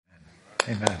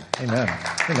Amen. Amen.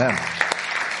 Amen.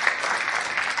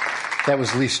 That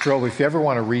was Lee Strobel. If you ever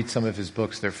want to read some of his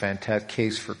books, they're fantastic.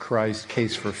 Case for Christ,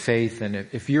 Case for Faith. And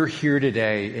if you're here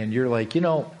today and you're like,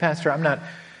 Pastor, I'm not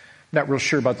real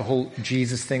sure about the whole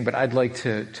Jesus thing, but I'd like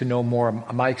to know more.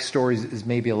 My story is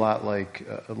maybe a lot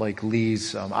like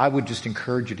Lee's. I would just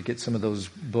encourage you to get some of those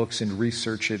books and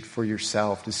research it for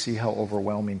yourself to see how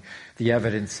overwhelming the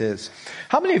evidence is.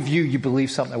 How many of you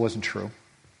believe something that wasn't true?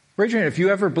 Raise your hand if you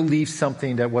ever believed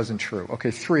something that wasn't true. Okay,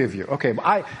 3 of you. Okay,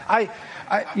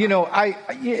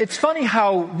 it's funny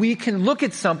how we can look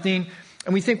at something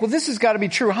and we think, well, this has got to be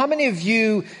true. How many of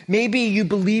you, maybe you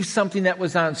believe something that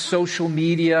was on social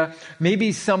media?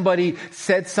 Maybe somebody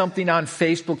said something on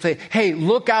Facebook, say, hey,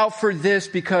 look out for this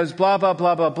because blah, blah,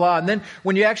 blah, blah, blah. And then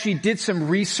when you actually did some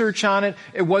research on it,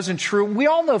 it wasn't true. We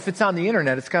all know if it's on the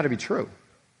internet, it's got to be true.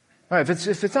 All right,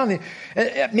 if it's on the,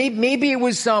 maybe it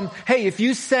was, hey, if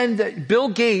you send, Bill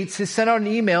Gates has sent out an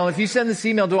email, if you send this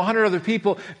email to 100 other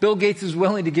people, Bill Gates is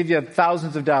willing to give you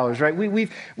thousands of dollars, right?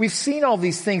 We've seen all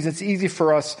these things. It's easy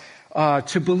for us,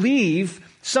 to believe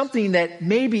something that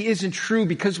maybe isn't true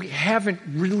because we haven't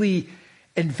really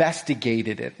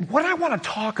investigated it. What I want to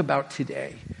talk about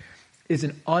today is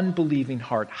an unbelieving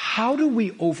heart. How do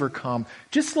we overcome,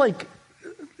 just like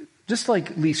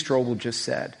Lee Strobel just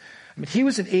said, I mean, he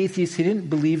was an atheist. He didn't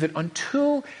believe it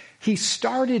until he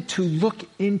started to look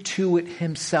into it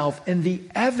himself, and the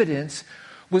evidence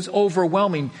was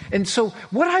overwhelming. And so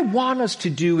what I want us to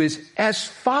do is, as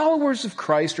followers of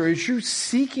Christ, or as you're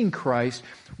seeking Christ,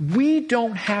 we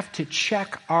don't have to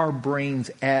check our brains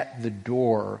at the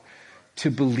door to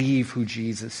believe who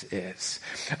Jesus is.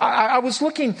 I was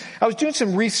doing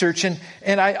some research, and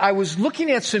I was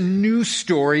looking at some news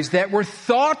stories that were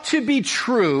thought to be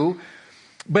true,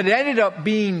 but it ended up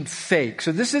being fake.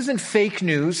 So this isn't fake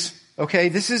news, okay?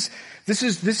 This is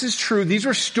true. These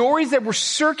were stories that were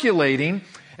circulating,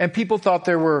 and people thought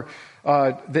they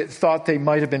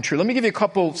might have been true. Let me give you a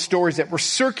couple stories that were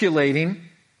circulating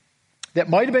that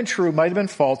might have been true, might have been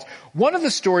false. One of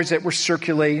the stories that were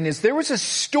circulating is there was a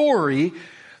story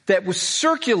that was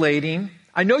circulating.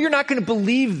 I know you're not going to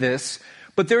believe this,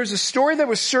 but there was a story that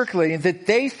was circulating that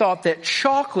they thought that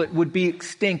chocolate would be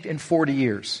extinct in 40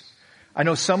 years. I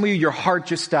know some of you, your heart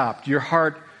just stopped. Your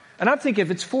heart, and I'm thinking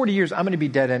if it's 40 years, I'm going to be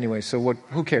dead anyway, so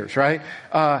who cares, right?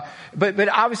 But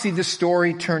obviously this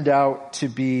story turned out to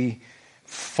be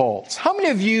false. How many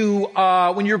of you,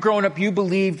 when you were growing up, you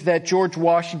believed that George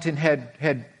Washington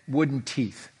had wooden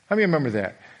teeth? How many remember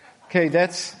that? Okay,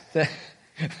 that's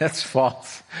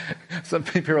false. Some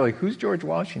people are like, who's George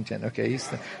Washington? Okay, he's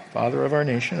the father of our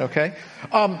nation, okay?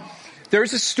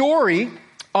 There's a story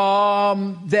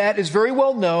that is very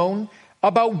well known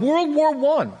about World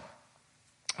War I.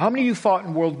 How many of you fought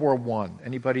in World War I?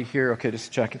 Anybody here? Okay,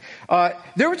 just checking.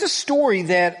 There was a story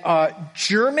that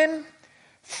German,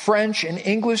 French, and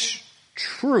English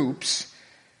troops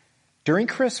during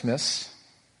Christmas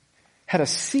had a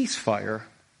ceasefire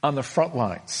on the front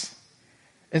lines.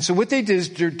 And so what they did is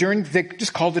they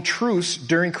just called a truce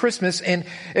during Christmas, and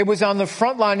it was on the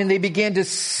front line, and they began to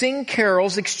sing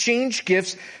carols, exchange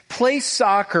gifts, play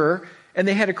soccer, and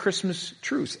they had a Christmas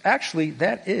truce. Actually,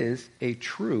 that is a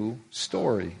true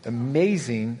story.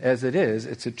 Amazing as it is,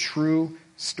 it's a true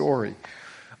story.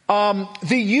 The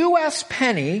U.S.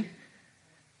 penny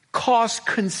costs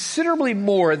considerably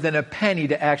more than a penny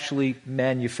to actually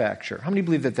manufacture. How many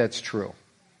believe that that's true?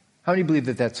 How many believe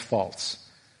that that's false?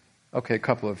 Okay, a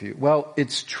couple of you. Well,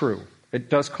 it's true. It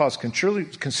does cost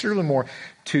considerably more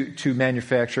to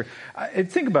manufacture.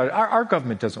 Think about it. Our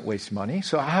government doesn't waste money.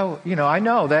 So how, I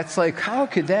know that's like, how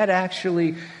could that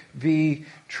actually be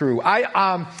true?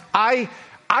 I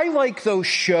like those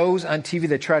shows on TV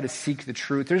that try to seek the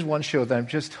truth. There's one show that I'm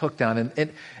just hooked on,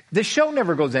 and the show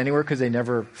never goes anywhere because they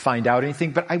never find out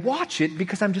anything. But I watch it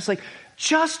because I'm just like,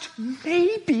 just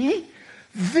maybe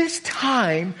this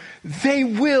time they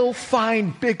will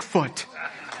find Bigfoot.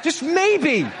 Just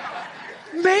maybe.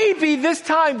 Maybe this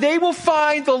time they will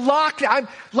find the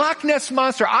Loch Ness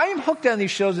Monster. I am hooked on these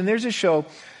shows, and there's a show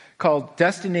called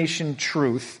Destination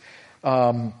Truth.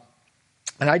 And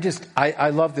I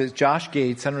love this. Josh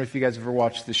Gates, I don't know if you guys ever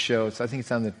watched this show. I think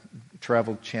it's on the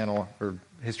Travel Channel or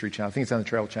History Channel. I think it's on the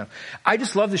Travel Channel. I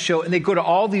just love the show, and they go to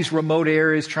all these remote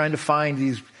areas trying to find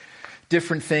these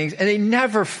different things, and they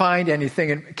never find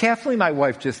anything. And Kathleen, my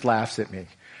wife, just laughs at me.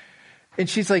 And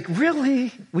she's like,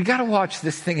 really? We got to watch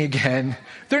this thing again.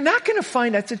 They're not going to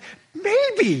find it. I said,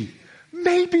 maybe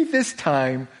this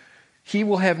time he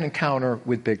will have an encounter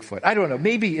with Bigfoot. I don't know.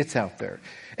 Maybe it's out there.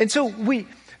 And so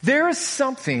there is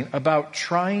something about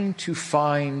trying to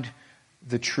find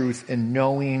the truth and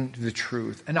knowing the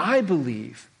truth. And I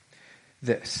believe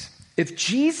this. If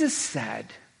Jesus said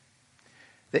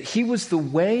that he was the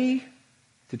way,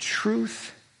 the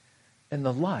truth, and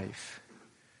the life,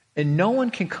 and no one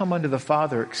can come unto the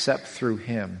Father except through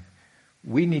him,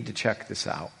 we need to check this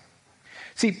out.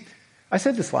 See, I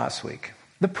said this last week.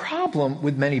 The problem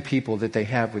with many people that they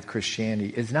have with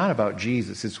Christianity is not about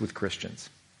Jesus, it's with Christians.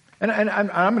 And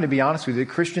I'm going to be honest with you,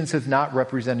 Christians have not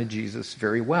represented Jesus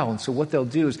very well. And so what they'll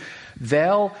do is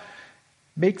they'll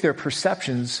make their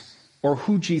perceptions or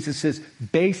who Jesus is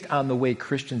based on the way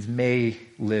Christians may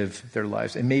live their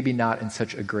lives, and maybe not in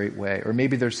such a great way. Or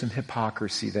maybe there's some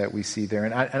hypocrisy that we see there.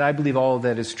 And I believe all of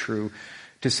that is true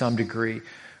to some degree.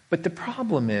 But the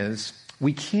problem is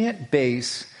we can't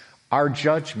base our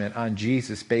judgment on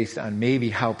Jesus based on maybe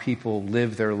how people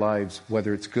live their lives,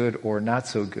 whether it's good or not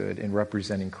so good in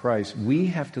representing Christ. We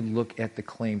have to look at the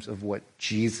claims of what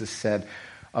Jesus said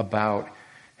about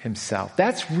himself.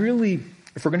 That's really,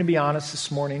 if we're going to be honest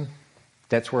this morning,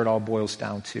 that's where it all boils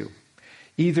down to.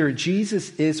 Either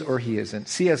Jesus is or he isn't.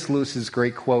 C.S. Lewis's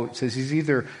great quote says he's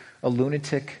either a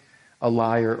lunatic, a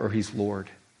liar, or he's Lord.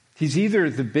 He's either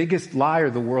the biggest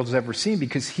liar the world's ever seen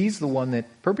because he's the one that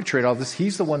perpetrated all this.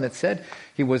 He's the one that said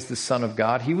he was the Son of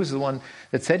God. He was the one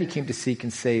that said he came to seek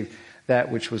and save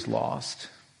that which was lost.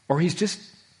 Or he's just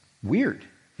weird.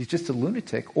 He's just a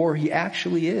lunatic. Or he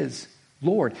actually is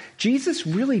Lord. Jesus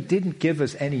really didn't give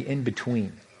us any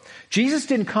in-between. Jesus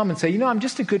didn't come and say, I'm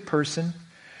just a good person.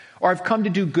 Or I've come to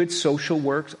do good social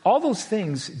works. All those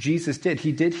things Jesus did.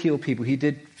 He did heal people. He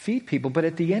did feed people. But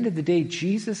at the end of the day,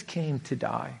 Jesus came to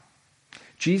die.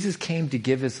 Jesus came to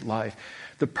give his life.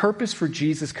 The purpose for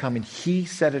Jesus coming, he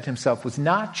said it himself, was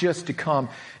not just to come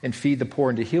and feed the poor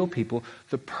and to heal people.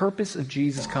 The purpose of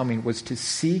Jesus coming was to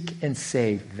seek and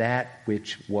save that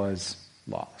which was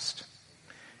lost.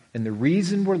 And the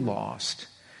reason we're lost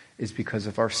is because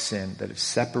of our sin that has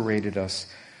separated us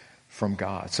from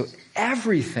God. So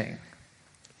everything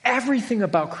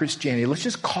about Christianity, let's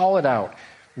just call it out,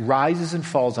 rises and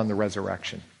falls on the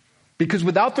resurrection. Because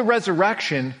without the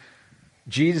resurrection,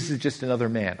 Jesus is just another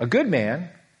man. A good man,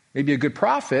 maybe a good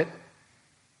prophet,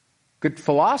 good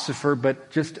philosopher,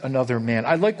 but just another man.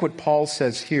 I like what Paul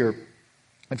says here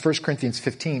in 1 Corinthians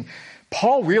 15.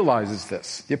 Paul realizes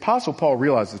this. The Apostle Paul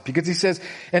realizes this because he says,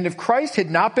 and if Christ had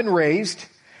not been raised,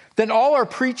 then all our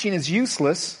preaching is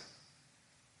useless.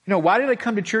 Why did I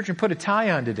come to church and put a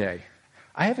tie on today?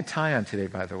 I have a tie on today,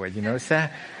 by the way. You notice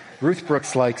that? Ruth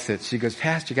Brooks likes it. She goes,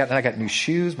 Pastor, I got new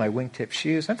shoes, my wingtip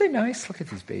shoes. Aren't they nice? Look at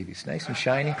these babies, nice and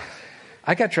shiny.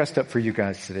 I got dressed up for you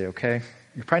guys today, okay?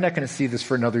 You're probably not going to see this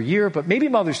for another year, but maybe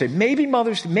Mother's Day,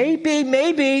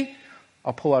 maybe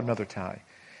I'll pull out another tie.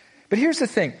 But here's the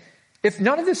thing. If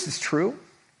none of this is true,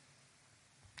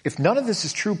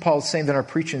 Paul's saying that our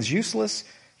preaching is useless,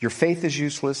 your faith is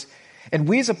useless, and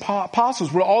we as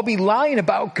apostles will all be lying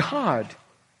about God.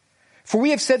 For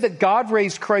we have said that God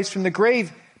raised Christ from the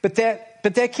grave, but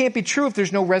that can't be true if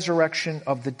there's no resurrection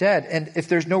of the dead. And if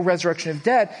there's no resurrection of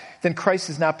dead, then Christ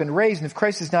has not been raised. And if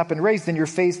Christ has not been raised, then your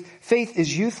faith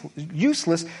is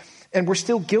useless, and we're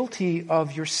still guilty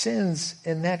of your sins.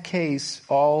 In that case,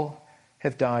 all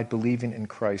have died believing in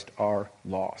Christ are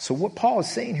lost. So what Paul is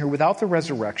saying here, without the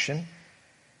resurrection,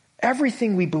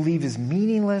 everything we believe is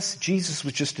meaningless. Jesus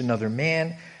was just another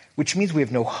man, which means we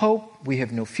have no hope, we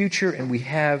have no future, and we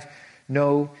have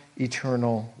no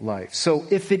eternal life. So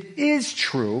if it is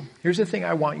true, here's the thing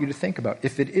I want you to think about.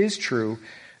 If it is true,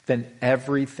 then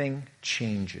everything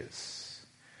changes.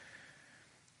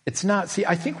 It's not,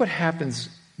 I think what happens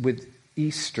with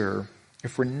Easter,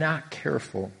 if we're not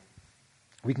careful,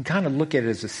 we can kind of look at it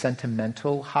as a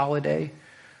sentimental holiday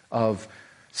of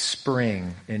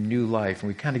spring and new life, and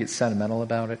we kind of get sentimental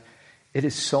about it. It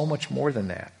is so much more than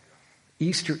that.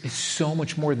 Easter is so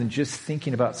much more than just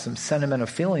thinking about some sentimental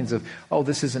feelings of,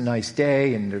 this is a nice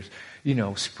day, and there's,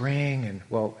 spring, and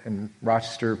in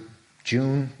Rochester,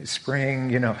 June is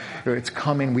spring, it's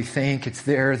coming, we think, it's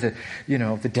there,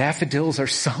 the daffodils are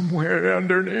somewhere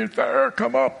underneath there,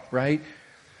 come up, right?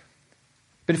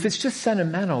 But if it's just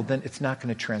sentimental, then it's not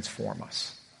going to transform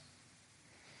us.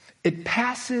 It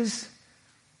passes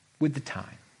with the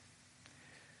time.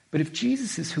 But if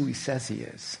Jesus is who he says he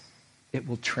is, it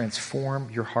will transform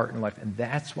your heart and life. And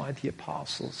that's why the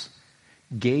apostles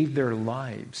gave their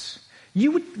lives.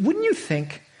 Wouldn't you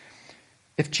think,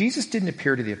 if Jesus didn't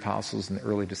appear to the apostles and the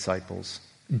early disciples,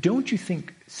 don't you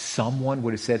think someone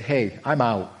would have said, hey, I'm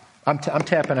out. I'm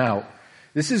tapping out.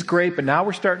 This is great, but now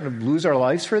we're starting to lose our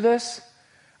lives for this.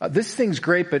 This thing's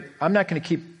great, but I'm not going to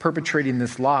keep perpetrating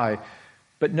this lie.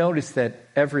 But notice that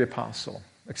every apostle,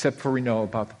 except for we know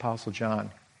about the Apostle John,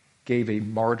 gave a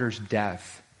martyr's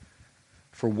death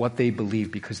for what they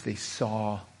believed because they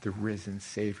saw the risen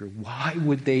Savior. Why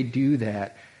would they do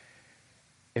that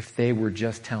if they were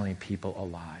just telling people a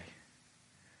lie?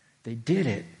 They did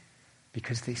it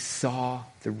because they saw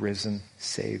the risen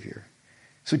Savior.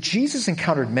 So Jesus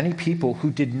encountered many people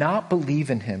who did not believe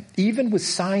in him. Even with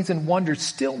signs and wonders,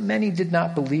 still many did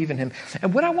not believe in him.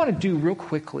 And what I want to do real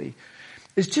quickly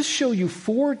is just show you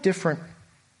 4 different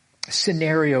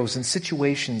scenarios and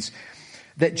situations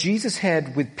that Jesus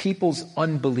had with people's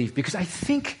unbelief. Because I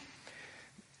think,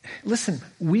 listen,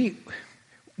 we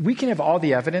can have all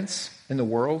the evidence in the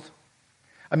world.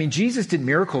 I mean, Jesus did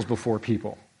miracles before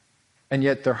people, and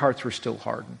yet their hearts were still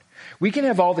hardened. We can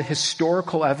have all the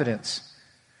historical evidence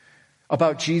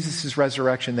about Jesus'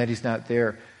 resurrection, that he's not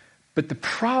there. But the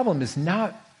problem is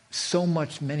not so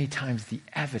much many times the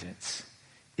evidence.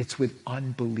 It's with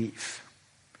unbelief.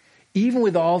 Even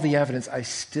with all the evidence, I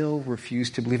still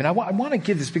refuse to believe. And I want to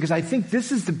give this because I think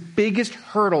this is the biggest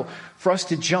hurdle for us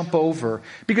to jump over.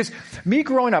 Because me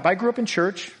growing up, I grew up in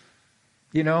church.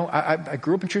 You know, I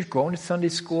grew up in church, going to Sunday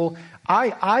school.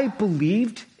 I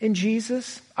believed in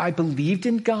Jesus. I believed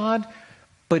in God,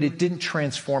 but it didn't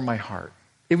transform my heart.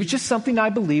 It was just something I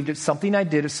believed. It's something I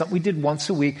did. It's something we did once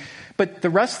a week. But the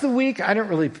rest of the week, I didn't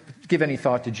really give any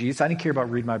thought to Jesus. I didn't care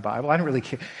about reading my Bible. I didn't really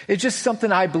care. It's just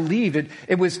something I believed.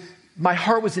 It was, my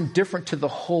heart was indifferent to the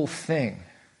whole thing.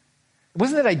 It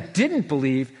wasn't that I didn't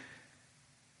believe.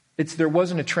 There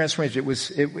wasn't a transformation.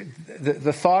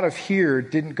 The thought of here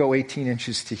didn't go 18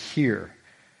 inches to here.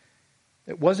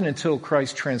 It wasn't until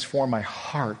Christ transformed my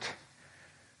heart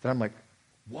that I'm like,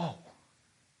 whoa.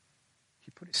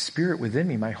 He put his Spirit within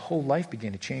me. My whole life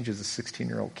began to change as a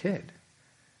 16-year-old kid.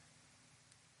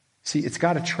 See, it's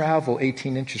got to travel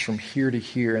 18 inches from here to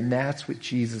here, and that's what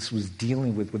Jesus was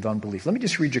dealing with unbelief. Let me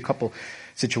just read you a couple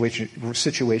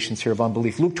situations here of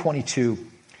unbelief. Luke 22.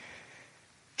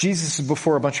 Jesus is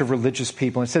before a bunch of religious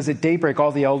people. And it says, at daybreak,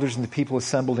 all the elders and the people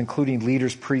assembled, including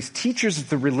leaders, priests, teachers of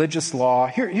the religious law.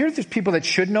 Here are the people that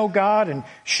should know God and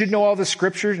should know all the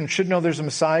scriptures and should know there's a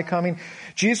Messiah coming.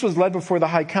 Jesus was led before the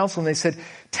high council, and they said,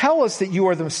 tell us that you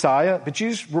are the Messiah. But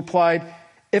Jesus replied,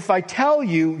 if I tell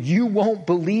you, you won't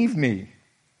believe me.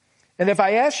 And if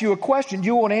I ask you a question,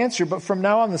 you won't answer. But from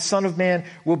now on, the Son of Man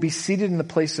will be seated in the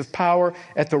place of power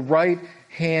at the right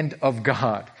hand of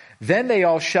God. Then they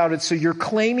all shouted, so you're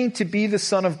claiming to be the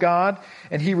Son of God?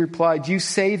 And he replied, you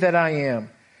say that I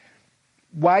am.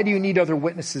 Why do you need other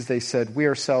witnesses? They said. We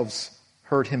ourselves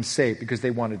heard him say, because they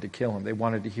wanted to kill him. They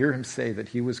wanted to hear him say that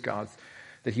he was God,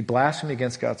 that he blasphemed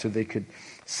against God so they could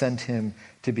send him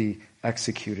to be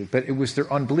executed. But it was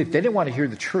their unbelief. They didn't want to hear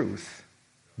the truth.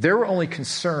 They were only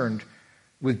concerned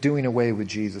with doing away with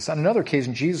Jesus. On another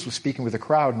occasion, Jesus was speaking with a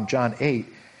crowd in John 8.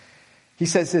 He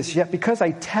says this, yet because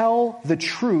I tell the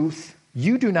truth,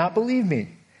 you do not believe me.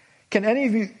 Can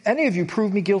any of you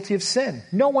prove me guilty of sin?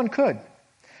 No one could.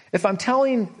 If I'm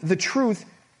telling the truth,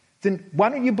 then why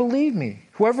don't you believe me?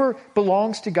 Whoever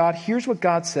belongs to God hears what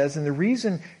God says, and the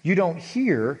reason you don't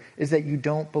hear is that you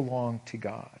don't belong to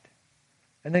God.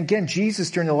 And then again, Jesus,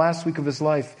 during the last week of his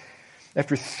life,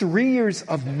 after 3 years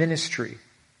of ministry,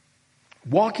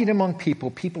 walking among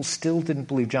people, people still didn't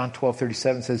believe. John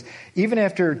 12:37 says, even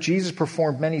after Jesus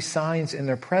performed many signs in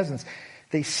their presence,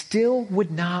 they still would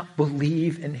not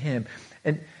believe in him.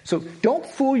 And so don't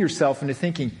fool yourself into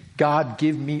thinking, God,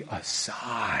 give me a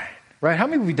sign. Right? How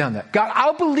many of you done that? God,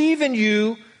 I'll believe in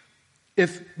you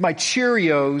if my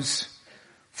Cheerios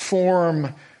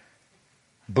form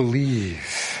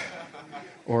believe.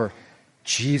 Or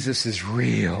Jesus is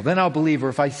real. Then I'll believe. Or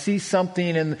if I see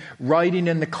something in writing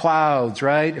in the clouds,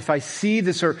 right? If I see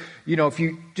this, or, if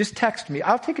you just text me,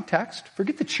 I'll take a text.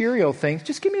 Forget the Cheerio things.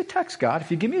 Just give me a text, God.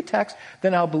 If you give me a text,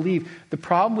 then I'll believe. The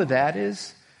problem with that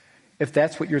is, if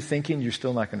that's what you're thinking, you're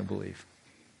still not going to believe.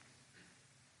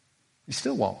 You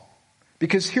still won't.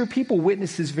 Because here people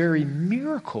witness his very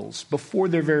miracles before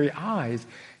their very eyes,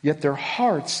 yet their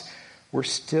hearts were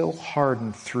still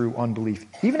hardened through unbelief.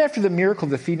 Even after the miracle of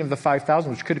the feeding of the 5,000,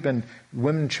 which could have been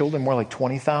women and children, more like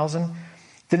 20,000,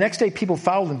 the next day people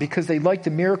followed him because they liked the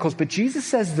miracles. But Jesus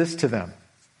says this to them.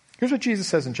 Here's what Jesus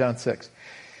says in John 6.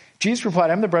 Jesus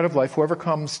replied, I'm the bread of life. Whoever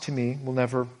comes to me will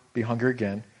never be hungry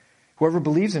again. Whoever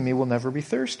believes in me will never be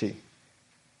thirsty.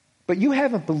 But you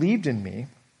haven't believed in me,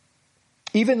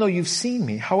 even though you've seen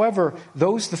me. However,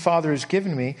 those the Father has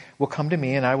given me will come to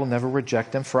me, and I will never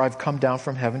reject them, for I've come down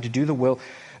from heaven to do the will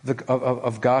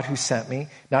of God who sent me,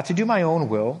 not to do my own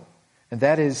will, and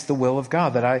that is the will of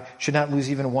God, that I should not lose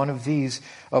even one of these,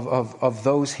 of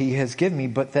those he has given me,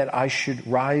 but that I should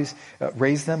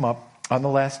raise them up on the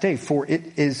last day. For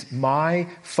it is my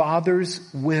Father's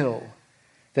will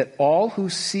that all who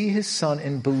see his Son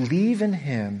and believe in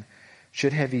him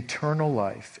should have eternal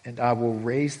life, and I will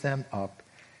raise them up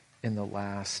in the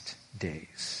last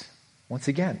days. Once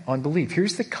again, unbelief.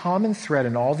 Here's the common thread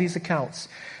in all these accounts.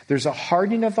 There's a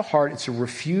hardening of the heart. It's a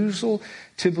refusal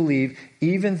to believe,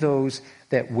 even those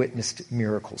that witnessed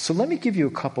miracles. So let me give you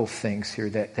a couple things here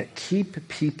that keep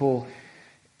people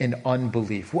in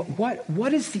unbelief.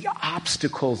 What is the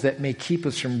obstacles that may keep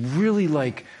us from really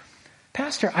like,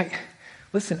 Pastor,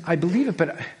 I believe it,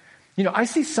 but I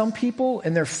see some people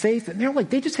and their faith, and they're like,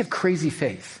 they just have crazy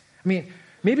faith. I mean,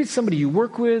 maybe it's somebody you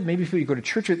work with, maybe people you go to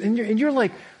church with, and you're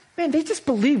like, man, they just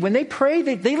believe. When they pray,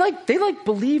 they like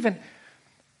believe, and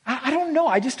I don't know.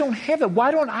 I just don't have it.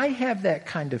 Why don't I have that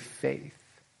kind of faith?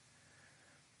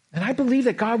 And I believe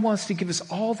that God wants to give us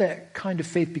all that kind of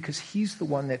faith because he's the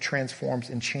one that transforms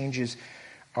and changes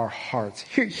our hearts.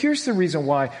 Here's the reason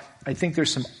why I think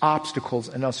there's some obstacles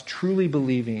in us truly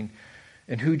believing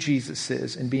in who Jesus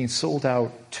is and being sold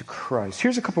out to Christ.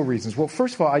 Here's a couple of reasons. Well,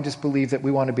 first of all, I just believe that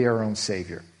we want to be our own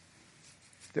Savior.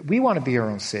 That we want to be our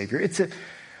own Savior. It's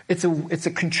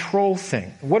a control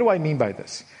thing. What do I mean by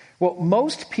this? Well,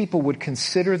 most people would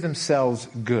consider themselves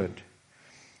good.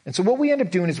 And so what we end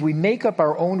up doing is we make up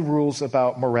our own rules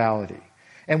about morality.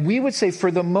 And we would say,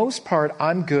 for the most part,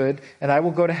 I'm good and I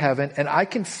will go to heaven and I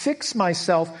can fix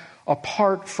myself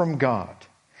apart from God.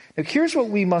 Now, here's what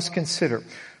we must consider.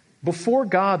 Before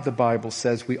God, the Bible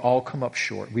says, we all come up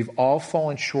short. We've all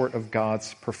fallen short of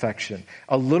God's perfection.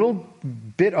 A little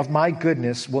bit of my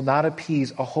goodness will not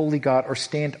appease a holy God or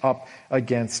stand up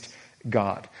against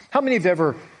God. How many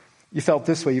have you felt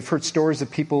this way? You've heard stories of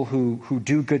people who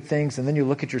do good things, and then you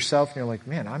look at yourself and you're like,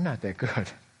 man, I'm not that good.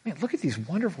 Man, look at these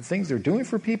wonderful things they're doing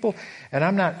for people, and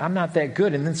I'm not that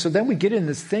good. And then we get in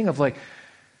this thing of like,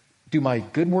 do my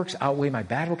good works outweigh my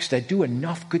bad works? Did I do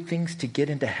enough good things to get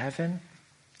into heaven?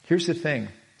 Here's the thing.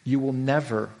 You will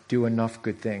never do enough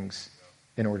good things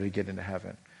in order to get into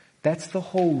heaven. That's the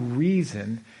whole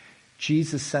reason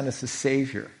Jesus sent us a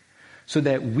Savior, so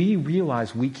that we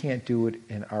realize we can't do it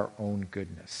in our own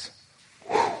goodness.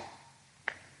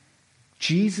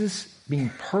 Jesus,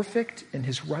 being perfect in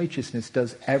his righteousness,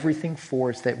 does everything for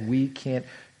us that we can't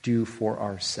do for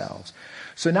ourselves.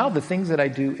 So now the things that I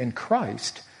do in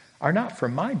Christ are not for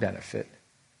my benefit.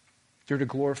 They're to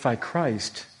glorify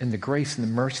Christ and the grace and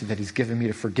the mercy that he's given me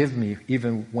to forgive me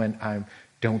even when I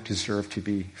don't deserve to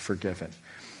be forgiven.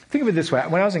 Think of it this way.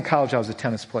 When I was in college, I was a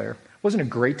tennis player. I wasn't a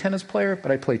great tennis player,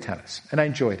 but I played tennis, and I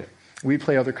enjoyed it. We'd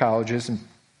play other colleges, and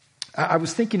I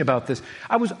was thinking about this.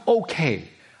 I was okay.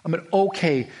 I'm an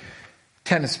okay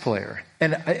tennis player.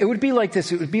 And it would be like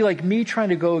this. It would be like me trying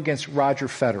to go against Roger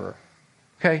Federer.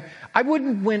 Okay? I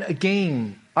wouldn't win a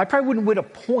game. I probably wouldn't win a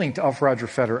point off Roger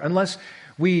Federer unless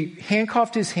we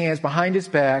handcuffed his hands behind his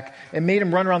back and made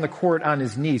him run around the court on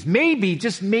his knees. Maybe,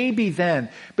 just maybe then.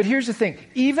 But here's the thing.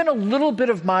 Even a little bit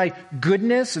of my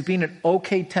goodness of being an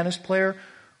okay tennis player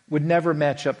would never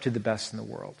match up to the best in the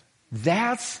world.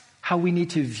 That's how we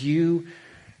need to view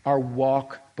our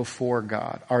walk before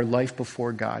God, our life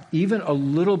before God. Even a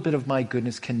little bit of my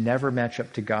goodness can never match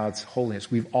up to God's holiness.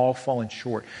 We've all fallen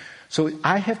short. So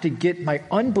I have to my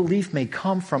unbelief may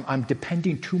come from I'm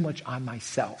depending too much on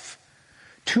myself.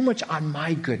 Too much on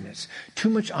my goodness, too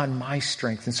much on my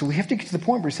strength. And so we have to get to the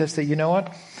point where it says that, you know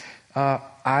what?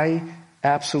 I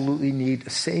absolutely need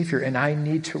a Savior, and I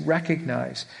need to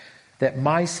recognize that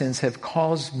my sins have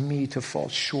caused me to fall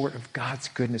short of God's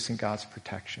goodness and God's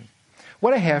protection.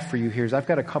 What I have for you here is I've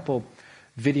got a couple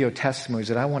video testimonies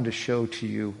that I wanted to show to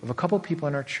you of a couple people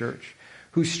in our church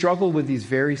who struggle with these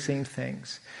very same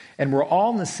things. And we're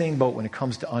all in the same boat when it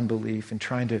comes to unbelief and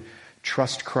trying to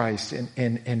trust Christ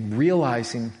and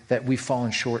realizing that we've fallen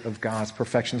short of God's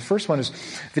perfection. The first one is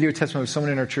video testimony of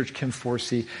someone in our church, Kim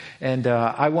Forsey, and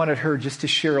I wanted her just to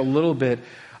share a little bit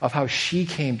of how she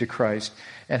came to Christ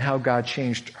and how God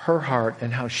changed her heart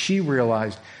and how she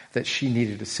realized that she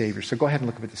needed a Savior. So go ahead and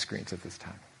look up at the screens at this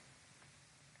time.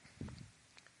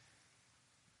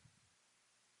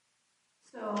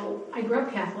 So I grew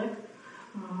up Catholic.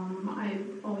 I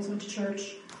always went to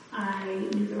church. I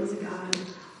knew there was a God.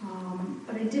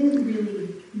 But I didn't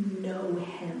really know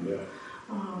him. Yeah.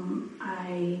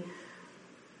 I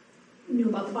knew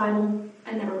about the Bible.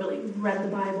 I never really read the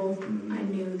Bible. Mm-hmm. I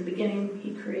knew the beginning.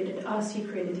 He created us. He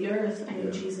created the earth. I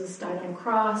knew Jesus died on a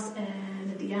cross.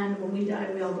 And at the end, when we die,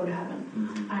 we all go to heaven.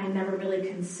 Mm-hmm. I never really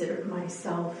considered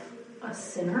myself a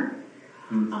sinner.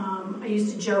 Mm-hmm. I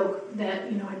used to joke that,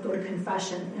 I'd go to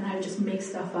confession and I would just make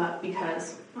stuff up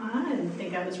because I didn't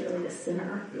think I was really a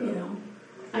sinner, yeah.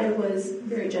 I was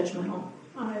very judgmental.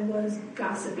 I was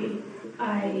gossipy.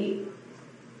 I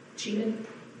cheated.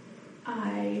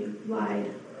 I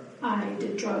lied. I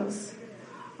did drugs.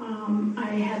 I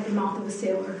had the mouth of a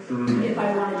sailor. If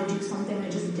I wanted to do something, I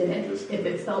just did it. If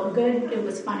it felt good, it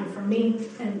was fine for me.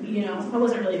 And, I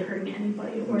wasn't really hurting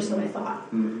anybody, or so I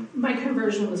thought. My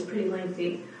conversion was pretty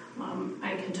lengthy.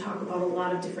 I can talk about a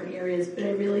lot of different areas, but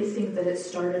I really think that it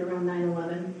started around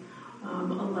 9/11.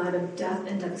 A lot of death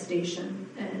and devastation,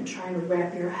 and trying to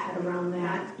wrap your head around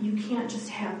that. You can't just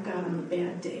have God on the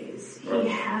bad days. Right. He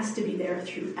has to be there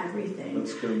through everything.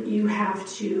 That's good. You have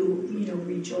to,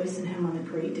 rejoice in Him on the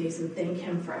great days and thank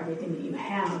Him for everything that you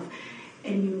have.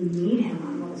 And you need Him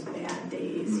on those bad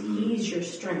days. He's your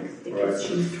strength that gets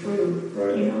you through,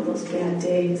 those bad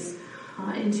days.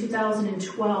 In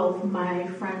 2012, my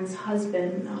friend's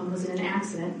husband was in an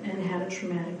accident and had a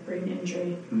traumatic brain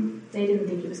injury. They didn't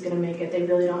think he was going to make it. They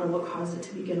really don't know what caused it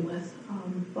to begin with.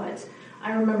 But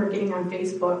I remember getting on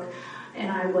Facebook,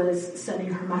 and I was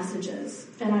sending her messages.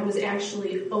 And I was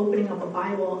actually opening up a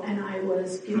Bible, and I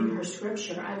was giving her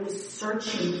scripture. I was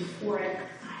searching for it.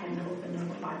 I hadn't opened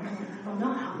up a Bible in I don't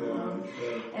know how long.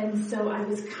 And so I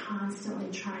was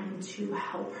constantly trying to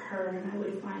help her, and I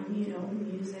would find,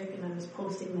 music, and I was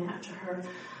posting that to her.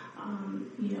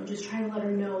 Just trying to let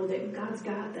her know that God's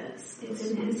got this. It's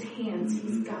in His hands.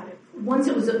 He's got it. Once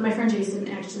it was, my friend Jason,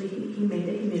 actually, he made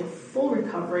it. He made a full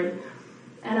recovery.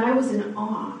 And I was in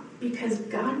awe because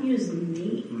God used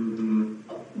me.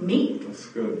 Me. That's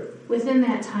good. Within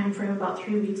that time frame, about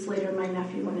 3 weeks later, my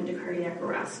nephew went into cardiac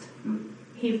arrest.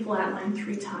 He flatlined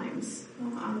 3 times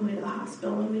on the way to the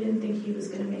hospital, and we didn't think he was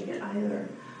going to make it either.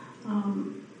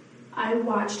 I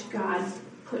watched God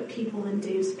put people in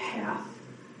Dave's path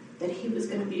that he was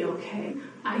going to be okay.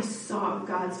 I saw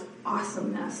God's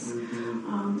awesomeness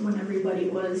when everybody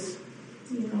was,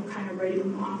 kind of ready to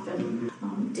move off.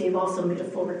 And Dave also made a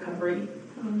full recovery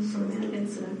from that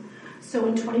incident. So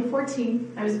in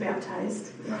 2014, I was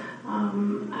baptized.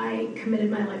 I committed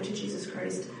my life to Jesus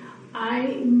Christ.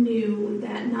 I knew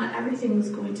that not everything was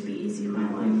going to be easy in my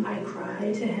life. I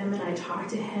cried to Him and I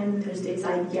talked to Him. There's days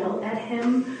I yell at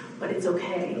Him, but it's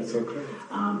okay. It's okay.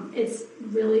 It's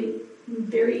really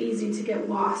very easy to get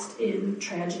lost in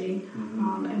tragedy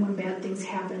and when bad things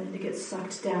happen, and to get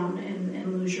sucked down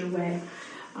and lose your way.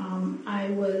 I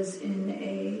was in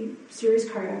a serious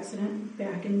car accident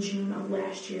back in June of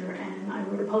last year, and I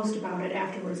wrote a post about it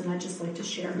afterwards, and I'd just like to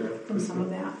share from some of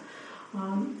that.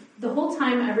 The whole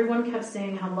time, everyone kept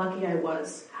saying how lucky I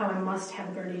was, how I must have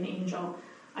a guardian angel.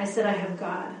 I said, I have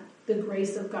God, the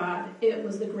grace of God. It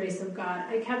was the grace of God.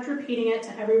 I kept repeating it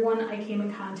to everyone I came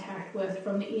in contact with,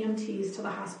 from the EMTs to the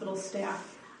hospital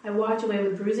staff. I walked away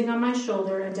with bruising on my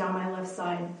shoulder and down my left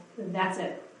side. That's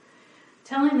it.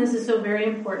 Telling this is so very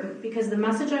important because the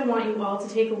message I want you all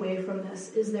to take away from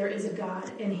this is there is a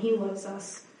God, and He loves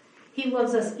us. He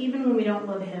loves us even when we don't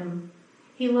love Him.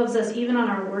 He loves us even on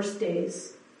our worst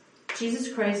days.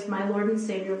 Jesus Christ, my Lord and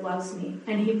Savior, loves me,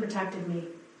 and He protected me.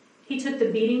 He took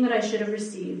the beating that I should have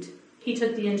received. He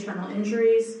took the internal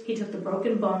injuries. He took the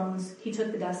broken bones. He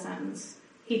took the death sentence.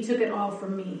 He took it all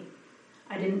from me.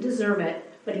 I didn't deserve it,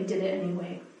 but He did it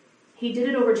anyway. He did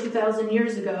it over 2,000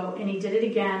 years ago, and He did it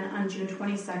again on June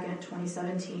 22nd,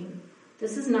 2017.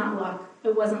 This is not luck.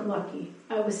 It wasn't lucky.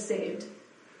 I was saved.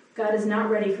 God is not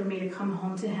ready for me to come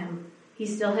home to Him. He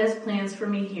still has plans for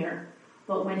me here.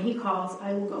 But when He calls,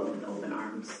 I will go with open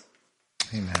arms.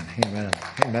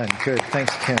 Amen. Good.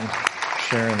 Thanks, Kim, for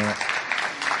sharing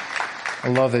that. I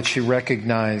love that she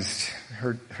recognized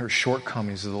her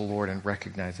shortcomings of the Lord and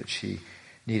recognized that she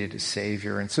needed a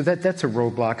Savior. And so that's a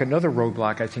roadblock. Another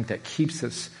roadblock, I think, that keeps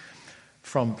us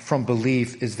from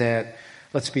belief is that,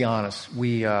 let's be honest,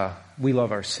 we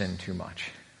love our sin too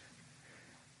much.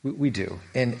 We do.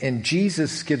 And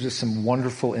Jesus gives us some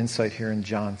wonderful insight here in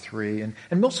John 3.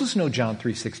 And most of us know John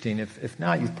 3:16. If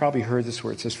not, you've probably heard this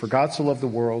where it says, "For God so loved the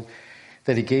world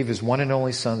that He gave His one and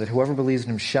only Son, that whoever believes in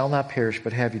Him shall not perish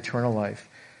but have eternal life.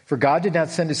 For God did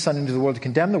not send His Son into the world to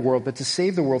condemn the world, but to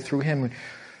save the world through Him.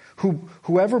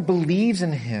 Whoever believes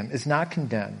in Him is not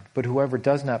condemned, but whoever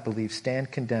does not believe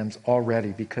stands condemned already,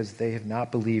 because they have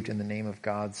not believed in the name of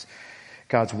God's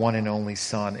one and only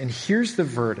Son." And here's the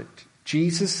verdict.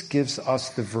 Jesus gives us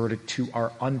the verdict to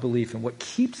our unbelief and what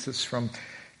keeps us from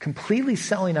completely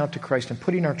selling out to Christ and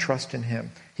putting our trust in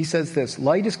Him. He says this: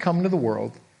 light has come into the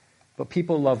world, but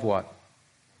people love what?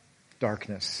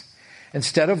 Darkness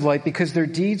instead of light, because their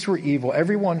deeds were evil.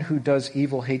 Everyone who does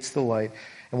evil hates the light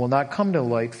and will not come to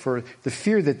light for the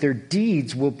fear that their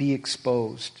deeds will be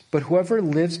exposed. But whoever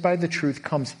lives by the truth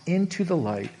comes into the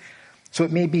light, so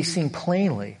it may be seen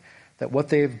plainly that what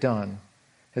they have done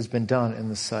has been done in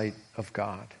the sight of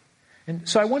God. And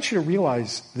so I want you to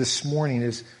realize this morning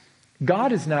is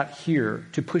God is not here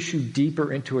to push you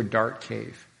deeper into a dark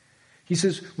cave. He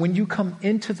says, when you come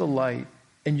into the light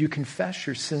and you confess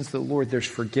your sins to the Lord, there's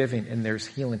forgiving and there's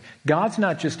healing. God's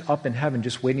not just up in heaven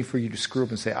just waiting for you to screw up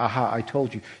and say, aha, I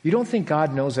told you. You don't think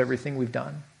God knows everything we've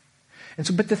done? And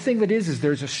so, but the thing that is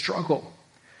there's a struggle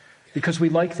because we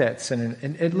like that sin.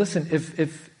 And listen,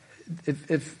 if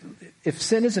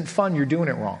sin isn't fun, you're doing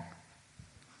it wrong.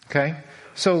 Okay?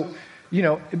 So,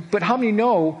 but how many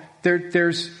know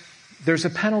there's a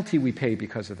penalty we pay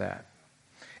because of that?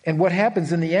 And what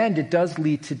happens in the end, it does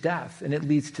lead to death and it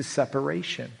leads to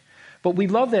separation. But we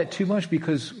love that too much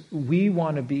because we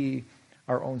want to be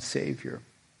our own savior.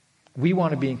 We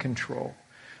want to be in control.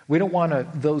 We don't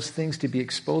want those things to be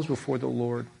exposed before the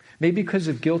Lord. Maybe because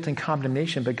of guilt and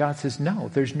condemnation, but God says,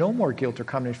 no, there's no more guilt or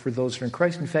condemnation for those who are in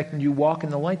Christ. In fact, when you walk in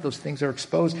the light, those things are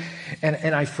exposed.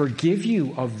 And I forgive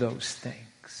you of those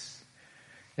things.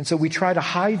 And so we try to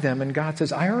hide them, and God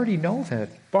says, I already know that.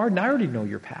 Barden, I already know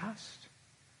your past.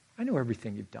 I know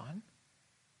everything you've done.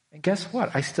 And guess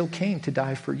what? I still came to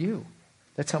die for you.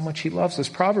 That's how much he loves us.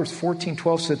 Proverbs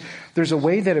 14:12 said, there's a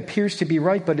way that appears to be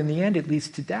right, but in the end it leads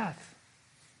to death.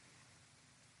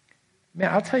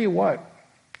 Man, I'll tell you what.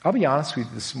 I'll be honest with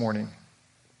you this morning.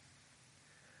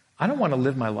 I don't want to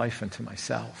live my life unto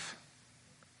myself.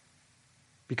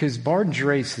 Because Barden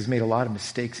Gerace has made a lot of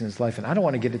mistakes in his life, and I don't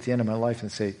want to get at the end of my life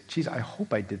and say, geez, I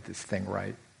hope I did this thing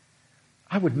right.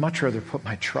 I would much rather put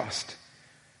my trust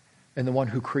in the one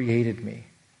who created me,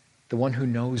 the one who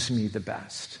knows me the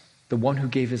best, the one who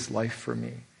gave his life for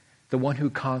me, the one who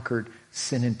conquered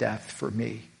sin and death for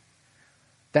me.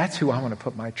 That's who I want to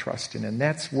put my trust in. And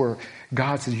that's where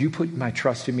God says, you put my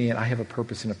trust in me and I have a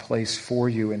purpose and a place for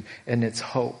you, and it's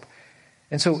hope.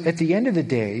 And so at the end of the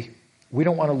day, we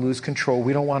don't want to lose control.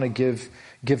 We don't want to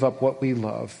give up what we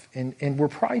love. And we're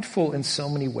prideful in so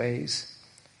many ways.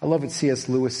 I love what C.S.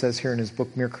 Lewis says here in his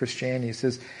book, Mere Christianity. He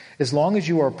says, as long as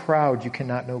you are proud, you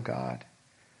cannot know God.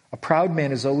 A proud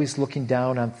man is always looking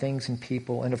down on things and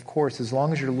people. And of course, as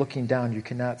long as you're looking down, you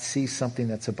cannot see something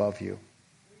that's above you.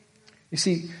 You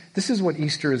see, this is what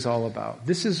Easter is all about.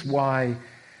 This is why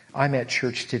I'm at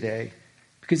church today.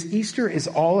 Because Easter is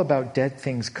all about dead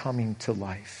things coming to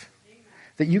life.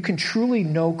 That you can truly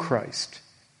know Christ.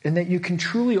 And that you can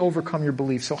truly overcome your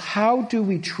beliefs. So how do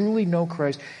we truly know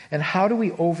Christ? And how do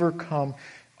we overcome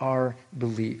our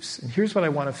beliefs? And here's what I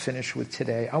want to finish with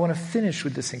today. I want to finish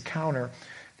with this encounter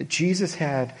that Jesus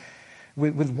had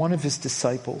with one of his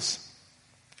disciples.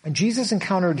 And Jesus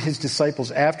encountered his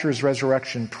disciples after his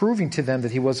resurrection, proving to them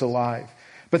that he was alive.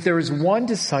 But there was one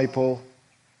disciple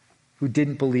who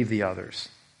didn't believe the others.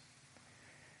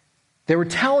 They were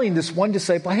telling this one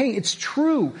disciple, hey, it's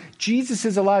true, Jesus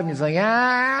is alive. And he's like,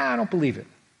 I don't believe it.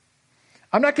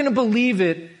 I'm not going to believe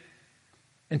it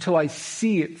until I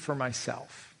see it for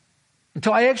myself.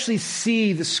 Until I actually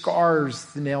see the scars,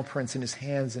 the nail prints in his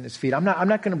hands and his feet. I'm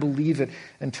not going to believe it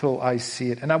until I see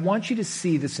it. And I want you to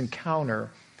see this encounter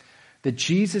that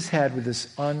Jesus had with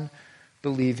this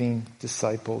unbelieving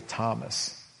disciple,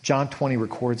 Thomas. John 20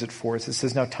 records it for us. It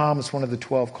says, now Thomas, one of the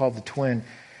 12, called the twin,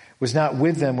 was not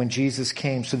with them when Jesus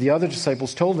came. So the other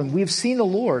disciples told him, we have seen the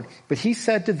Lord. But he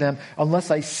said to them,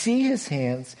 unless I see his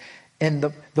hands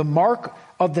and the mark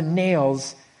of the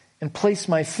nails, and place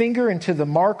my finger into the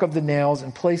mark of the nails,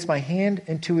 and place my hand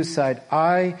into his side,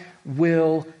 I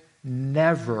will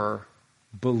never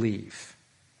believe.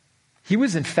 He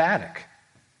was emphatic.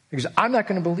 He goes, I'm not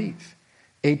going to believe.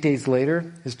 8 days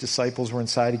later, his disciples were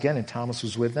inside again, and Thomas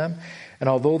was with them. And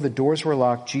although the doors were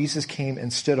locked, Jesus came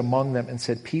and stood among them and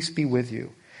said, peace be with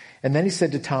you. And then he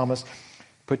said to Thomas,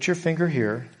 put your finger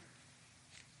here.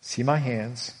 See my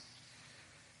hands.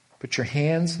 Put your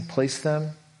hands and place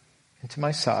them into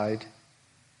my side.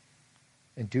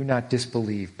 And do not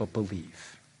disbelieve, but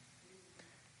believe.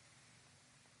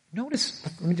 Notice,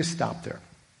 let me just stop there.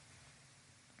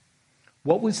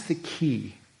 What was the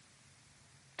key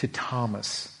to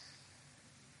Thomas?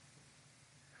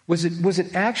 Was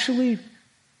it actually,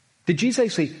 did Jesus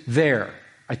actually, there,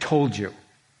 I told you.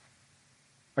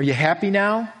 Are you happy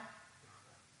now?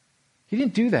 He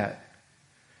didn't do that.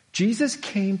 Jesus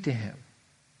came to him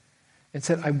and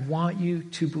said, I want you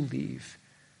to believe.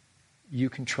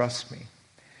 You can trust me.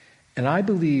 And I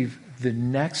believe the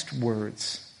next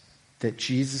words that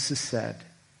Jesus has said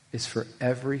is for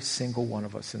every single one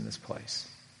of us in this place.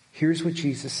 Here's what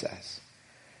Jesus says.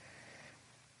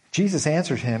 Jesus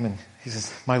answered him and he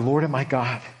says, my Lord and my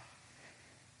God.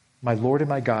 My Lord and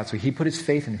my God. So he put his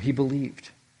faith in him. He believed.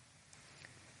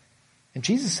 And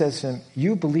Jesus says to him,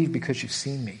 you believe because you've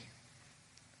seen me.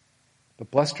 But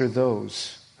blessed are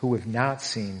those who have not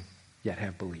seen yet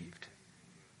have believed.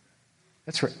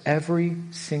 That's for every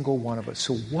single one of us.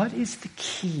 So what is the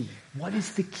key? What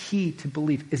is the key to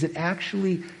belief? Is it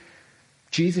actually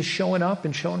Jesus showing up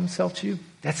and showing himself to you?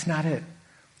 That's not it.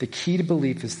 The key to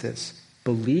belief is this.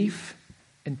 Belief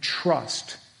and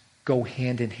trust go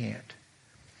hand in hand.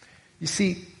 You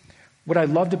see, what I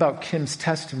loved about Kim's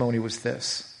testimony was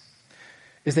this,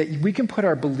 is that we can put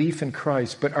our belief in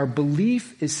Christ, but our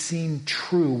belief is seen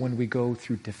true when we go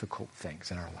through difficult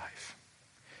things in our life.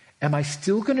 Am I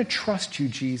still going to trust you,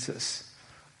 Jesus?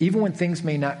 Even when things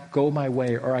may not go my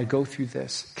way or I go through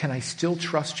this, can I still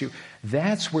trust you?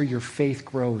 That's where your faith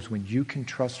grows, when you can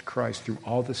trust Christ through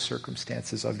all the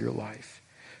circumstances of your life.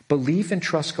 Belief and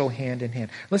trust go hand in hand.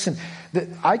 Listen,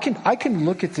 I can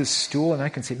look at this stool and I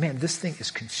can say, man, this thing is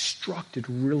constructed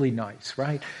really nice,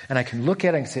 right? And I can look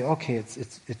at it and say, okay,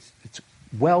 it's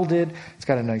welded, it's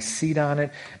got a nice seat on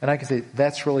it, and I can say,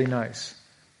 that's really nice.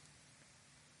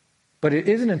 But it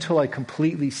isn't until I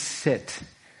completely sit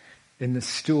in the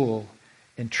stool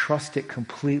and trust it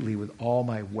completely with all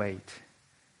my weight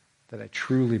that I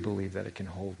truly believe that it can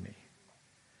hold me.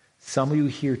 Some of you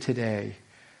here today,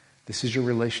 this is your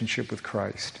relationship with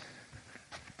Christ.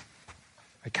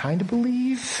 I kind of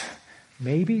believe,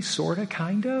 maybe, sort of,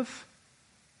 kind of.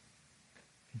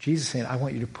 Jesus is saying, I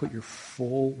want you to put your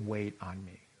full weight on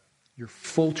me, your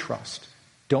full trust.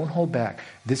 Don't hold back.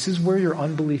 This is where your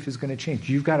unbelief is going to change.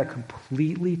 You've got to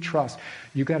completely trust.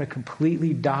 You've got to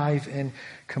completely dive in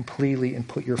completely and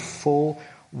put your full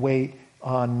weight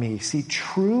on me. See,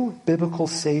 true biblical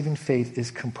saving faith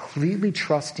is completely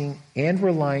trusting and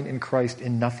relying in Christ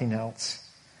and nothing else.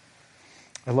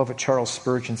 I love what Charles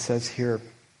Spurgeon says here,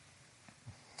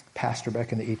 pastor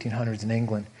back in the 1800s in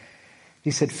England.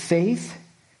 He said, faith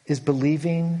is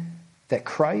believing that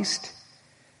Christ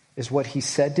is what he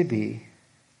said to be,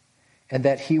 and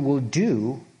that he will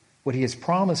do what he has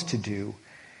promised to do,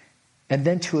 and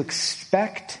then to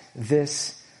expect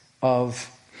this of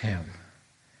him.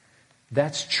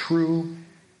 That's true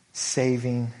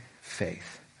saving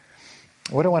faith.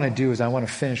 What I want to do is I want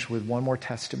to finish with one more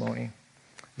testimony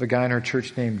of a guy in our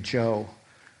church named Joe.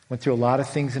 Went through a lot of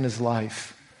things in his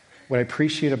life. What I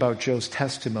appreciate about Joe's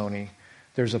testimony,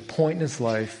 there's a point in his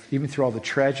life, even through all the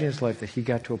tragedy in his life, that he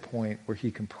got to a point where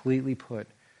he completely put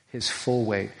his full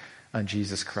weight on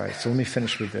Jesus Christ. So let me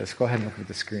finish with this. Go ahead and look at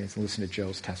the screens and listen to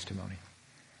Joe's testimony.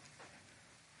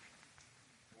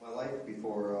 My life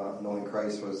before knowing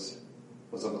Christ was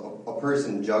a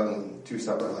person juggling two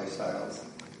separate lifestyles.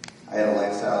 I had a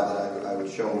lifestyle that I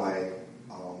would show my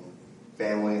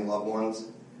family and loved ones.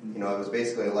 You know, it was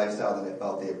basically a lifestyle that I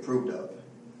felt they approved of.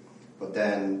 But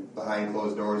then behind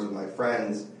closed doors with my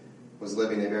friends was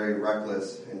living a very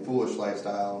reckless and foolish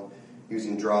lifestyle,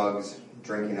 using drugs,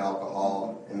 drinking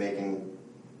alcohol, and making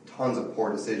tons of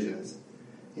poor decisions.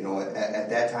 You know, at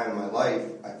that time in my life,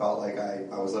 I felt like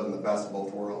I was living the best of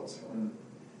both worlds.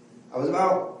 I was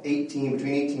about between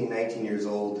 18 and 19 years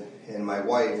old, and my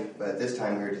wife, but at this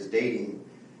time we were just dating,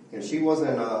 you know, she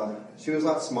was a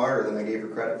lot smarter than I gave her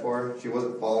credit for. She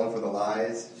wasn't falling for the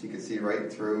lies. She could see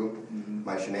right through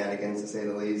my shenanigans, to say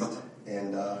the least.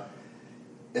 And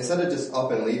instead of just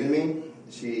up and leaving me,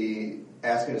 she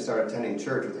asked me to start attending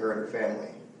church with her and her family.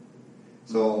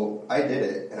 So I did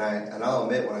it, and I'll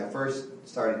admit, when I first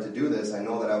started to do this, I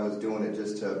know that I was doing it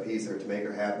just to appease her, to make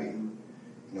her happy.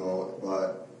 You know,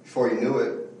 but before you knew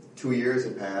it, 2 years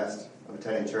had passed of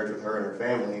attending church with her and her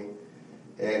family,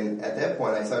 and at that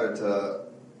point I started to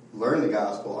learn the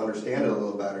gospel, understand it a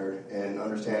little better, and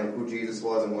understand who Jesus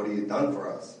was and what he had done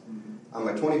for us. On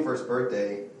my 21st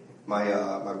birthday, my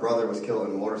brother was killed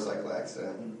in a motorcycle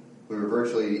accident. We were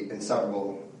virtually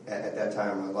inseparable at that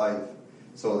time in my life.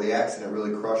 So the accident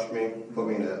really crushed me, put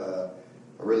me in a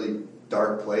really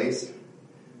dark place.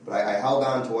 But I held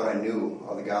on to what I knew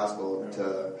of the gospel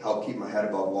to help keep my head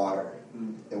above water.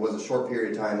 It was a short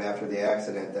period of time after the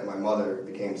accident that my mother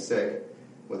became sick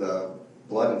with a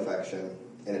blood infection,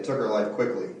 and it took her life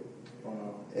quickly.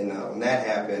 And when that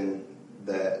happened,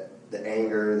 the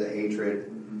anger, the hatred,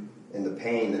 and the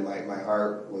pain that my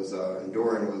heart was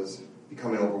enduring was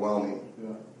becoming overwhelming. Yeah.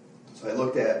 So I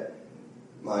looked at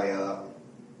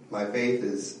my faith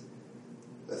as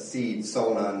a seed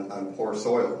sown on poor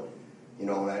soil. You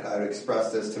know, and I would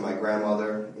express this to my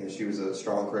grandmother. You know, she was a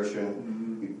strong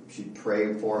Christian. She'd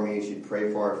pray for me. She'd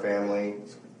pray for our family.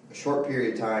 A short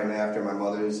period of time after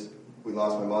we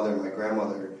lost my mother and my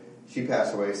grandmother, she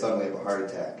passed away suddenly of a heart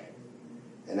attack.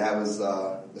 And that was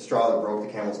the straw that broke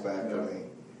the camel's back for me.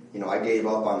 You know, I gave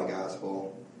up on the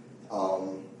gospel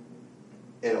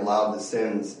and allowed the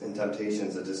sins and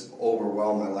temptations to just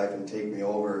overwhelm my life and take me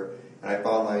over. And I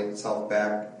found myself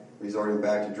resorting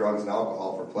back to drugs and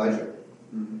alcohol for pleasure.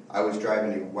 I was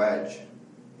driving a wedge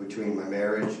between my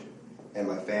marriage and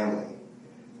my family.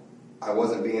 I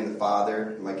wasn't being the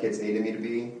father my kids needed me to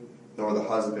be, nor the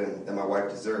husband that my wife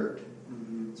deserved.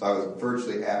 So I was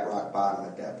virtually at rock bottom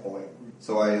at that point.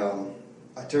 So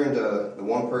I turned to the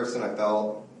one person I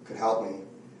felt could help me,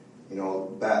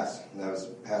 best, and that was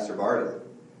Pastor Barden.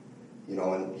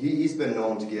 And he's been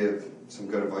known to give some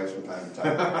good advice from time to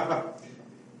time.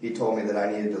 He told me that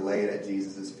I needed to lay it at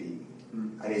Jesus' feet.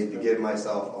 I needed to give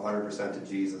myself 100% to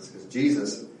Jesus, because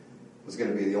Jesus was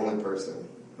going to be the only person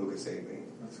who could save me.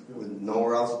 With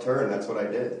nowhere else to turn, that's what I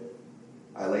did.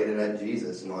 I laid it at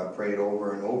Jesus. I prayed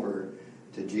over and over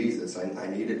to Jesus. I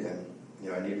needed him.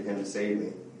 I needed him to save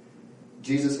me.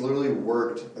 Jesus literally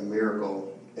worked a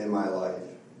miracle in my life.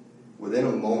 Within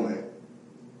a moment,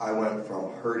 I went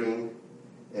from hurting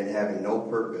and having no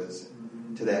purpose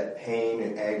to that pain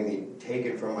and agony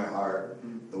taken from my heart,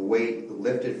 the weight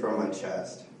lifted from my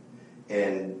chest.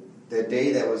 And that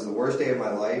day that was the worst day of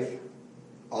my life,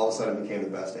 all of a sudden became the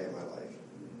best day of my life.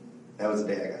 That was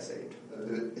the day I got saved.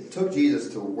 It took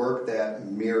Jesus to work that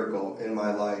miracle in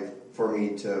my life for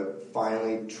me to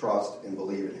finally trust and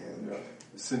believe in him. Yeah.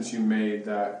 Since you made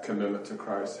that commitment to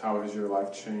Christ, how has your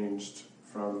life changed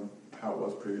from how it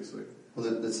was previously?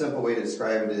 Well, the simple way to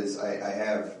describe it is I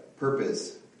have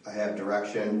purpose, I have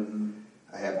direction,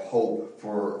 I have hope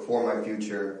for my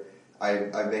future.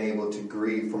 I've been able to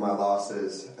grieve for my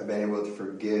losses. I've been able to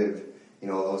forgive,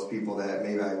 those people that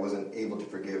maybe I wasn't able to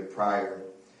forgive prior.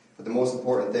 But the most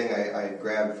important thing I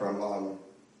grabbed from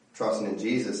trusting in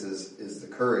Jesus is the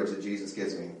courage that Jesus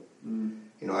gives me.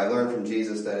 I learned from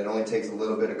Jesus that it only takes a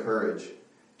little bit of courage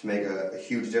to make a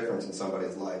huge difference in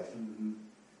somebody's life.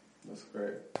 That's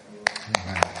great.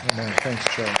 Amen.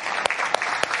 Thanks, Joe.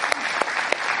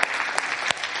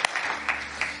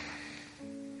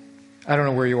 I don't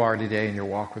know where you are today in your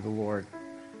walk with the Lord.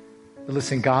 But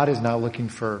listen, God is not looking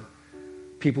for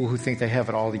people who think they have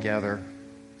it all together.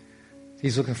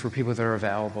 He's looking for people that are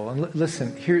available. And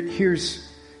listen, here's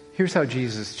how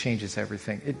Jesus changes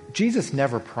everything. Jesus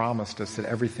never promised us that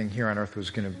everything here on earth was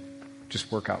going to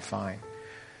just work out fine.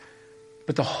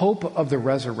 But the hope of the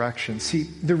resurrection, see,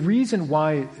 the reason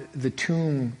why the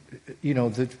tomb,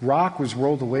 the rock was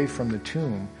rolled away from the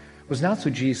tomb was not so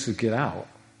Jesus could get out.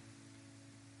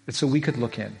 It's so we could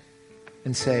look in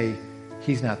and say,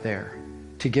 he's not there,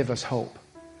 to give us hope.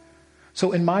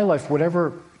 So in my life,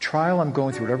 whatever trial I'm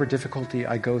going through, whatever difficulty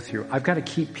I go through, I've got to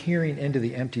keep peering into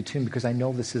the empty tomb because I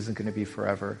know this isn't going to be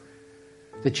forever.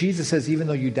 That Jesus says, even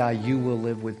though you die, you will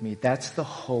live with me. That's the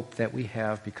hope that we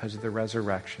have because of the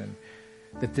resurrection.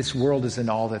 That this world isn't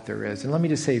all that there is. And let me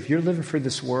just say, if you're living for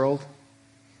this world,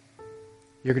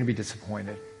 you're going to be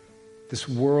disappointed. This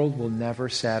world will never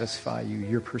satisfy you.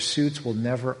 Your pursuits will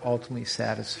never ultimately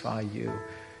satisfy you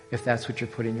if that's what you're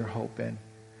putting your hope in.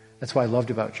 That's what I loved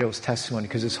about Joe's testimony,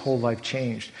 because his whole life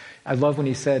changed. I love when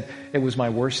he said, it was my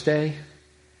worst day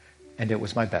and it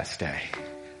was my best day.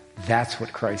 That's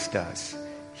what Christ does.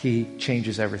 He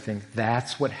changes everything.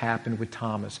 That's what happened with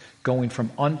Thomas, going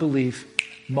from unbelief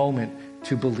moment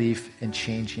to belief and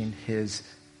changing his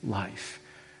life.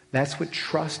 That's what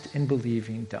trust and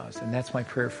believing does. And that's my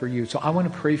prayer for you. So I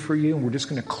want to pray for you, and we're just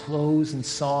going to close in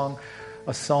song,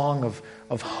 a song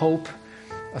of hope,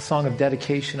 a song of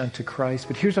dedication unto Christ.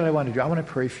 But here's what I want to do. I want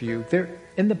to pray for you. There,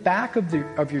 in the back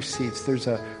of your seats, there's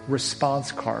a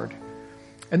response card.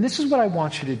 And this is what I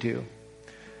want you to do.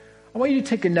 I want you to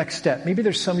take a next step. Maybe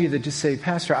there's some of you that just say,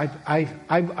 Pastor,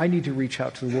 I need to reach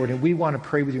out to the Lord, and we want to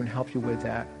pray with you and help you with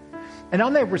that. And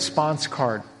on that response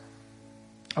card,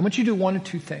 I want you to do one of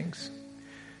two things.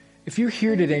 If you're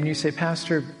here today and you say,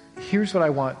 Pastor, here's what I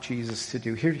want Jesus to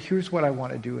do. Here's what I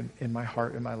want to do in my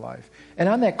heart, in my life. And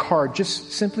on that card,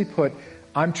 just simply put,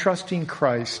 I'm trusting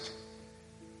Christ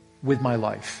with my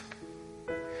life.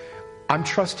 I'm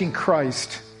trusting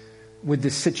Christ with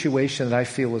this situation that I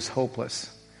feel is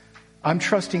hopeless. I'm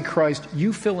trusting Christ.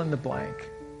 You fill in the blank.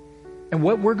 And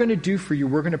what we're going to do for you,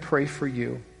 we're going to pray for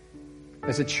you.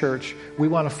 As a church, we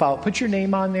want to follow. Put your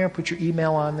name on there, put your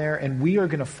email on there, and we are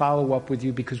going to follow up with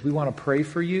you because we want to pray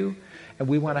for you and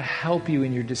we want to help you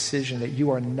in your decision that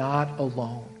you are not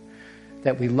alone,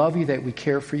 that we love you, that we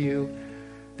care for you,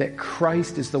 that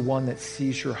Christ is the one that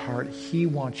sees your heart. He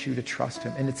wants you to trust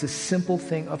him. And it's a simple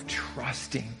thing of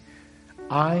trusting.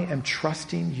 I am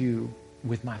trusting you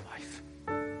with my life.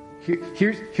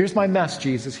 Here's my mess,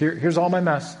 Jesus. Here's all my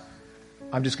mess.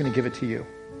 I'm just going to give it to you.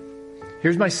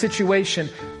 Here's my situation.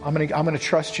 I'm going to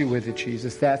trust you with it,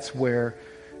 Jesus. That's where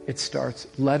it starts.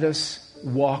 Let us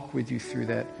walk with you through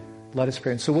that. Let us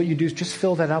pray. And so what you do is just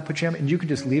fill that out, put your name, and you can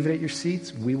just leave it at your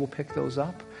seats. We will pick those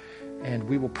up, and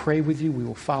we will pray with you. We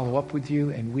will follow up with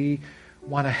you, and we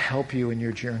want to help you in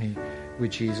your journey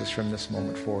with Jesus from this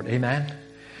moment forward. Amen?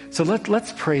 So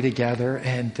let's pray together,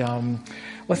 and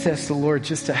let's ask the Lord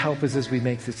just to help us as we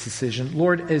make this decision.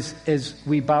 Lord, as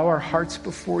we bow our hearts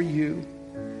before you,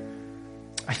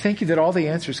 I thank you that all the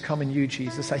answers come in you,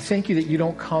 Jesus. I thank you that you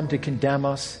don't come to condemn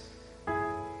us,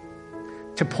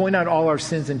 to point out all our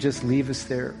sins and just leave us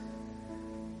there.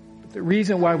 But the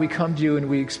reason why we come to you and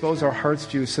we expose our hearts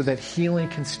to you is so that healing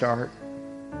can start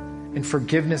and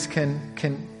forgiveness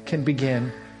can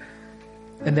begin,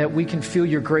 and that we can feel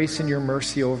your grace and your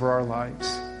mercy over our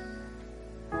lives.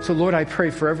 So Lord, I pray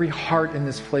for every heart in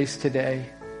this place today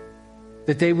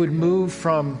that they would move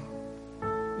from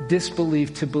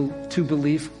disbelief to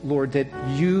belief, Lord, that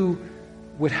you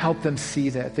would help them see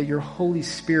that your Holy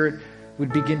Spirit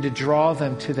would begin to draw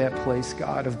them to that place,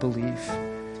 God, of belief.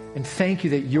 And thank you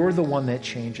that you're the one that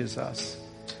changes us.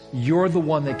 You're the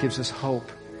one that gives us hope.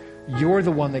 You're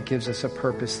the one that gives us a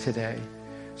purpose today.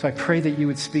 So I pray that you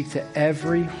would speak to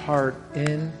every heart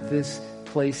in this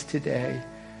place today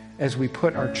as we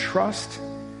put our trust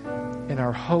and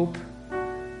our hope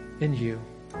in you.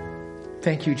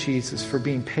 Thank you, Jesus, for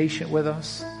being patient with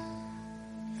us.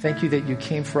 Thank you that you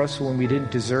came for us when we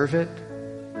didn't deserve it,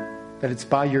 that it's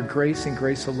by your grace and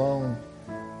grace alone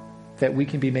that we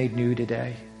can be made new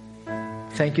today.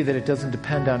 Thank you that it doesn't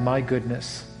depend on my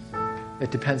goodness. It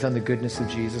depends on the goodness of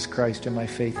Jesus Christ and my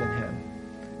faith in him.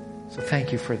 So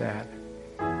thank you for that.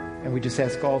 And we just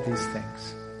ask all these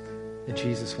things in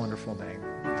Jesus' wonderful name.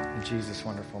 In Jesus'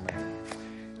 wonderful name.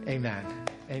 Amen.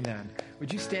 Amen.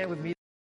 Would you stand with me?